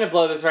 I'm going to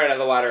blow this right out of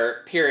the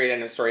water, period,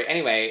 end of story.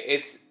 Anyway,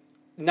 it's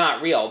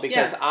not real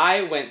because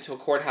I went to a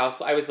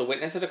courthouse. I was a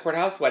witness at a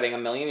courthouse wedding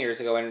 1,000,000 years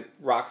ago in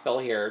Rockville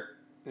here,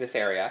 this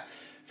area,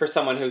 for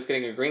someone who was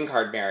getting a green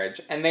card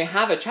marriage. And they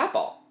have a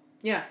chapel.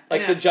 Yeah.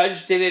 The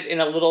judge did it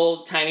in a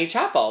little tiny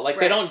chapel. Like,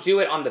 they don't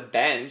do it on the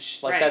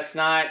bench. Like, that's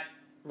not...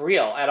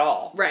 real at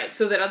all. Right.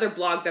 So that other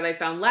blog that I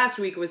found last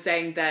week was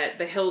saying that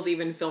the Hills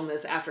even filmed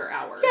this after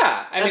hours.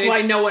 Yeah. That's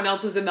why no one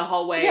else is in the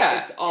hallway. Yeah.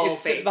 It's all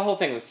fake. The whole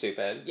thing was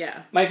stupid.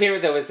 Yeah. My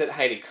favorite, though, was that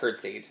Heidi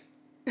curtsied.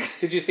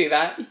 Did you see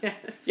that?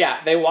 Yes. Yeah,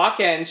 they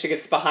walk in, she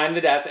gets behind the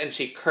desk, and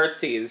she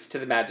curtsies to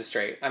the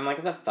magistrate. I'm like,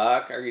 what the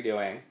fuck are you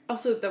doing?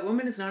 Also, that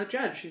woman is not a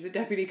judge. She's a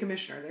deputy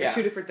commissioner. They're Yeah.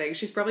 two different things.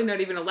 She's probably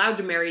not even allowed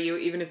to marry you,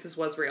 even if this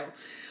was real.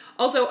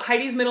 Also,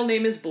 Heidi's middle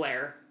name is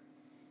Blair.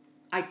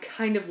 I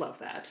kind of love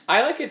that.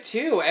 I like it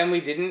too, and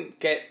we didn't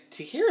get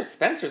to hear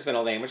Spencer's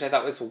middle name, which I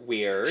thought was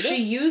weird. She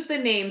used the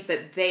names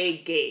that they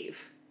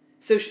gave.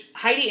 So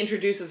Heidi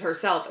introduces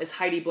herself as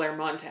Heidi Blair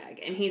Montag,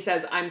 and he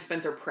says, I'm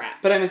Spencer Pratt.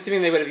 But I'm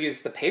assuming they would have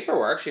used the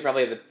paperwork. She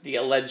probably had the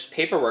alleged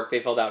paperwork they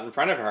filled out in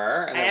front of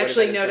her. And I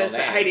actually noticed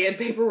that Heidi had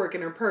paperwork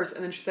in her purse,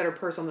 and then she set her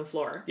purse on the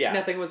floor. Yeah.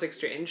 Nothing was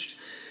exchanged.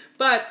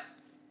 But,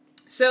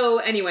 so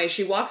anyway,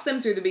 she walks them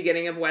through the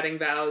beginning of wedding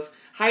vows.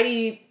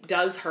 Heidi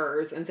does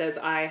hers and says,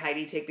 I,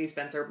 Heidi, take thee,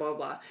 Spencer, blah,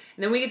 blah.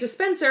 And then we get to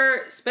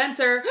Spencer.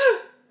 Spencer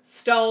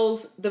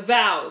stalls the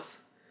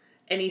vows.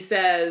 And he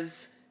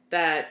says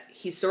that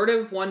he sort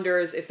of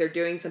wonders if they're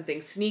doing something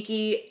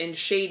sneaky and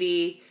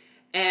shady,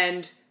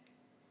 and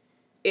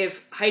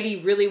if Heidi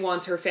really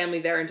wants her family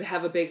there and to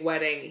have a big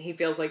wedding, he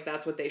feels like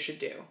that's what they should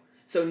do.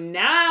 So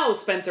now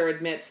Spencer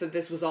admits that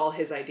this was all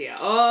his idea.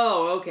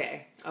 Oh,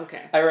 okay.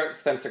 Okay. I wrote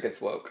Spencer gets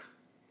woke.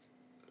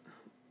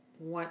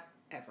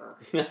 Whatever.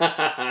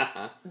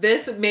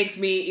 This makes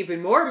me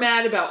even more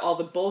mad about all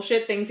the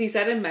bullshit things he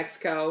said in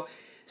Mexico.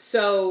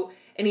 So...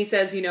 And he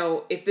says, you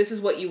know, if this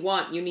is what you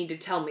want, you need to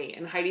tell me.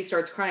 And Heidi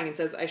starts crying and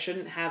says, I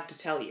shouldn't have to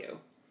tell you.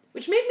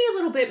 Which made me a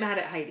little bit mad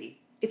at Heidi.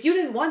 If you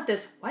didn't want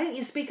this, why didn't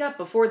you speak up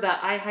before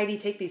the I, Heidi,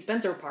 take thee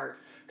Spencer part?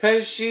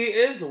 Because she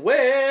is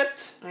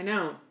whipped. I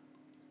know.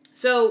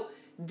 So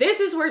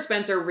this is where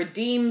Spencer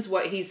redeems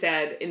what he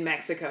said in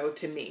Mexico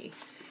to me.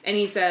 And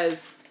he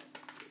says,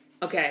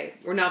 okay,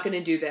 we're not going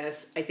to do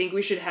this. I think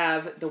we should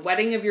have the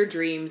wedding of your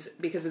dreams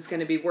because it's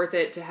going to be worth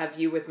it to have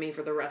you with me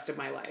for the rest of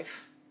my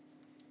life.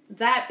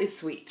 That is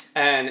sweet.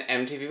 And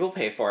MTV will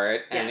pay for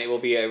it, and Yes. it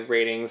will be a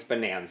ratings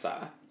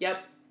bonanza.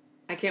 Yep.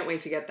 I can't wait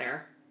to get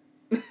there.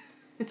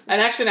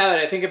 And actually, now that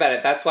I think about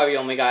it, that's why we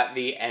only got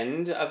the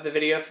end of the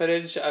video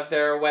footage of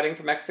their wedding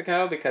from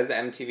Mexico, because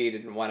MTV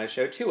didn't want to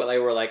show too well. They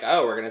were like,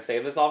 oh, we're going to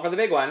save this all for the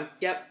big one.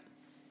 Yep.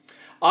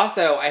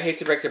 Also, I hate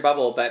to break their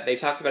bubble, but they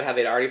talked about how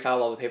they'd already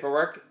filed all the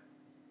paperwork.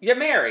 You're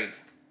married.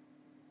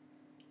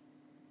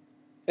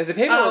 If the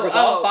paperwork was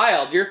all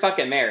filed, you're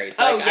fucking married.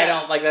 Like, yeah. I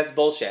don't, like, that's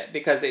bullshit.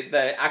 Because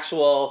the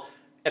actual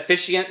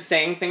officiant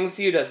saying things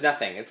to you does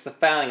nothing. It's the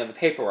filing of the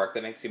paperwork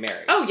that makes you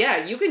married. Oh,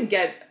 yeah. You can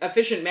get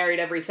efficient married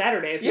every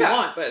Saturday if you Yeah.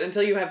 want, but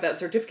until you have that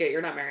certificate,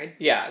 you're not married.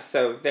 Yeah,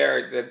 so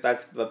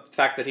that's the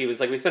fact that he was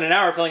like, we spent an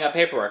hour filling out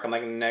paperwork. I'm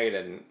like, no, you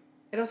didn't.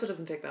 It also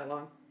doesn't take that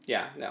long.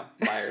 Yeah, no.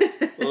 Liars.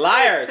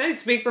 Liars! I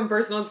speak from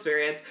personal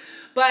experience.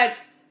 But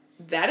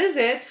that is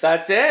it.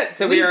 That's it.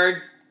 So we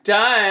are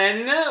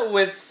done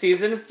with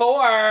season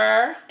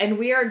 4. And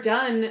we are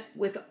done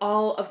with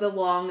all of the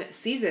long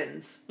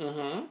seasons.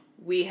 Mm-hmm.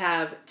 We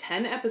have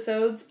 10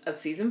 episodes of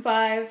season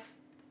 5,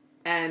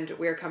 and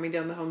we are coming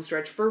down the home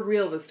stretch for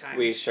real this time.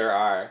 We sure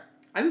are.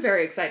 I'm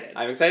very excited.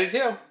 I'm excited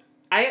too.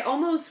 I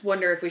almost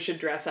wonder if we should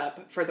dress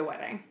up for the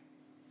wedding.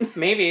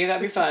 Maybe.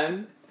 That'd be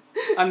fun.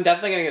 I'm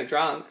definitely gonna get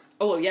drunk.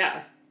 Oh, well,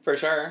 yeah. For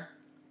sure.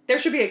 There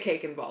should be a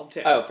cake involved,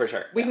 too. Oh, for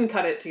sure. We can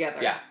cut it together.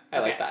 Yeah, I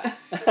like that.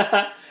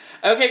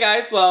 Okay,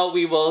 guys. Well,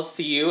 we will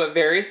see you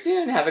very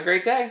soon. Have a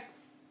great day.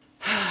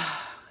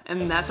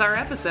 And that's our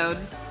episode.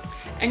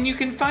 And you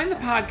can find the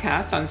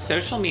podcast on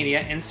social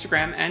media,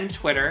 Instagram and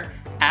Twitter,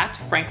 at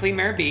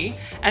FranklyMareB.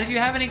 And if you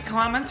have any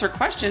comments or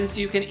questions,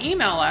 you can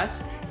email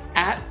us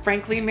at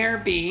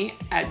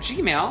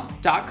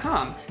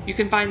franklymareb@gmail.com. You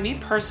can find me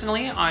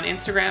personally on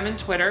Instagram and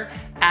Twitter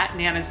at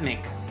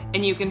NanasMink.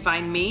 And you can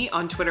find me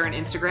on Twitter and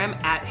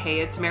Instagram at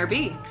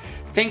HeyIt'sMareB.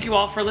 Thank you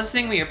all for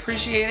listening. We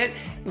appreciate it.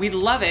 We'd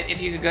love it if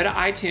you could go to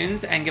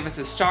iTunes and give us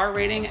a star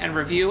rating and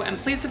review, and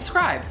please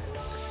subscribe.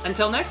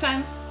 Until next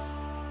time.